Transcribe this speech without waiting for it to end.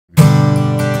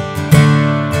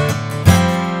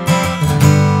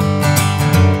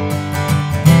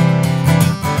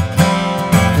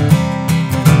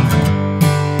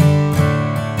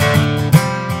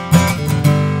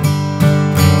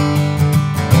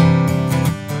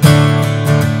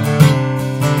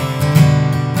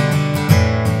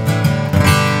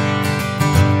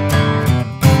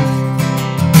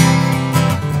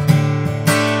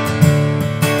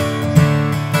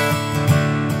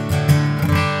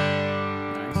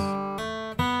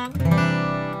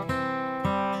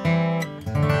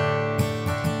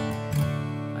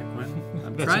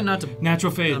trying not to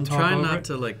natural fade. I'm talk trying over not it.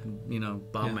 to like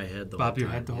bob my head the whole Bob time. your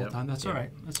head the whole time. That's all right.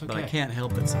 That's okay. But I can't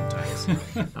help it sometimes.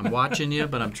 I'm watching you,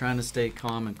 but I'm trying to stay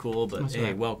calm and cool. But That's hey,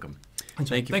 right. welcome.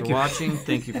 Thank Thank you for watching.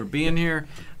 Thank you for being here.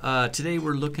 Today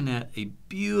we're looking at a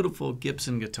beautiful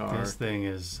Gibson guitar. This thing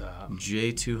is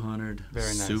J200. Very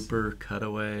nice. Super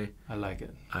cutaway. I like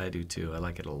it. I do too. I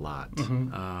like it a lot.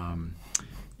 Mm-hmm.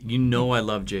 You know I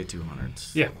love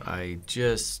J200s. Yeah. I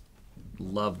just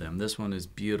love them. This one is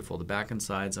beautiful. The back and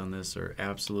sides on this are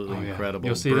absolutely incredible.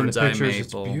 You'll see it in the Birdseye pictures.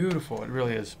 maple. It's beautiful. It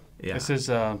really is. Yeah. This is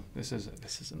a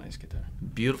nice guitar.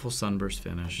 Beautiful sunburst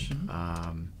finish.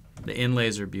 The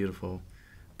inlays are beautiful,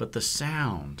 but the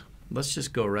sound. Let's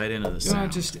just go right into the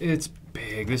sound. It's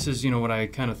big. This is what I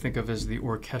kind of think of as the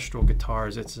orchestral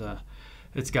guitars. It's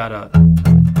got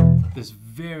this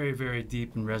very, very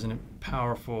deep and resonant,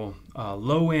 powerful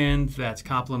low end that's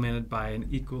complemented by an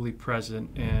equally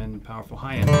present and powerful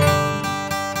high end.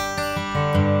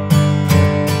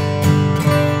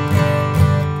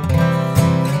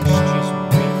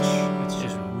 It's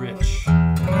just rich.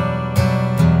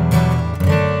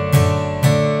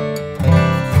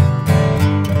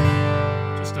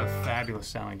 Just a fabulous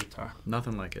sounding guitar.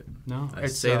 Nothing like it. No, I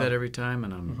say that every time,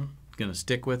 and I'm going to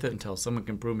stick with it until someone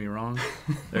can prove me wrong.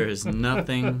 There is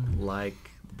nothing like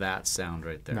that sound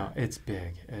right there. No, it's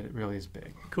big. It really is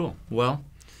big. Cool. Well,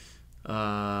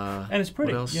 and it's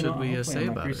pretty. What else should we say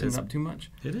about it? It's up too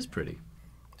much. It is pretty.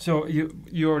 So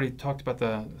you already talked about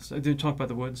did you talk about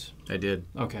the woods? I did.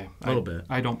 Okay. A little bit.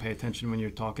 I don't pay attention when you're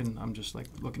talking. I'm just like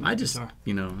looking at the guitar.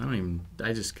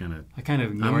 I just kind of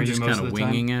ignore I'm you just most kind of of the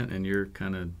winging time. it, and you're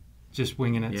kind of just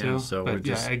winging it too. So but we're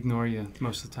just, I ignore you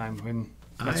most of the time.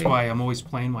 That's why I'm always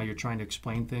playing while you're trying to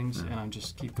explain things, and I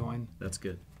just keep going. That's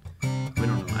good. We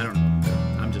don't know. I don't know what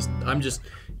I'm doing. I'm just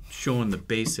showing the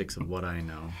basics of what I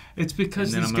know. It's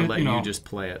because and then I'm going to let you just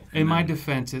play it. In my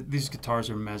defense, these guitars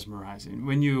are mesmerizing.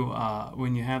 When you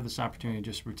have this opportunity to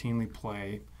just routinely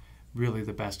play really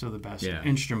the best of the best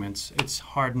instruments, it's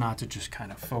hard not to just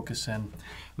kind of focus in.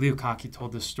 Leo Kaki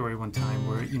told this story one time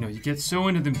where you get so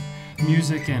into the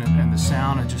music and the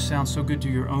sound, it just sounds so good to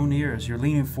your own ears. You're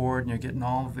leaning forward and you're getting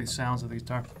all of the sounds of the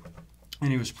guitar.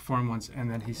 And he was performing once,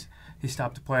 and then he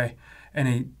stopped to play, and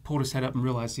he pulled his head up and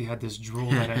realized he had this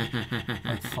drool that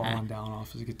had fallen down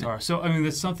off his guitar. So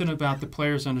there's something about the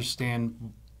players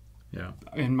understand. Yeah.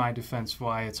 In my defense,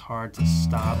 why it's hard to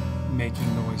stop making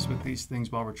noise with these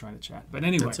things while we're trying to chat. But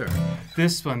anyway,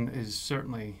 this one is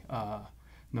certainly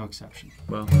no exception.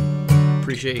 Well,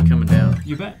 appreciate you coming down.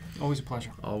 You bet. Always a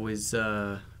pleasure. Always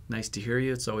nice to hear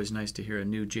you. It's always nice to hear a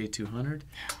new J200.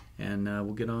 And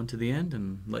we'll get on to the end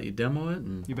and let you demo it.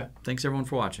 And you bet. Thanks, everyone,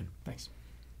 for watching. Thanks.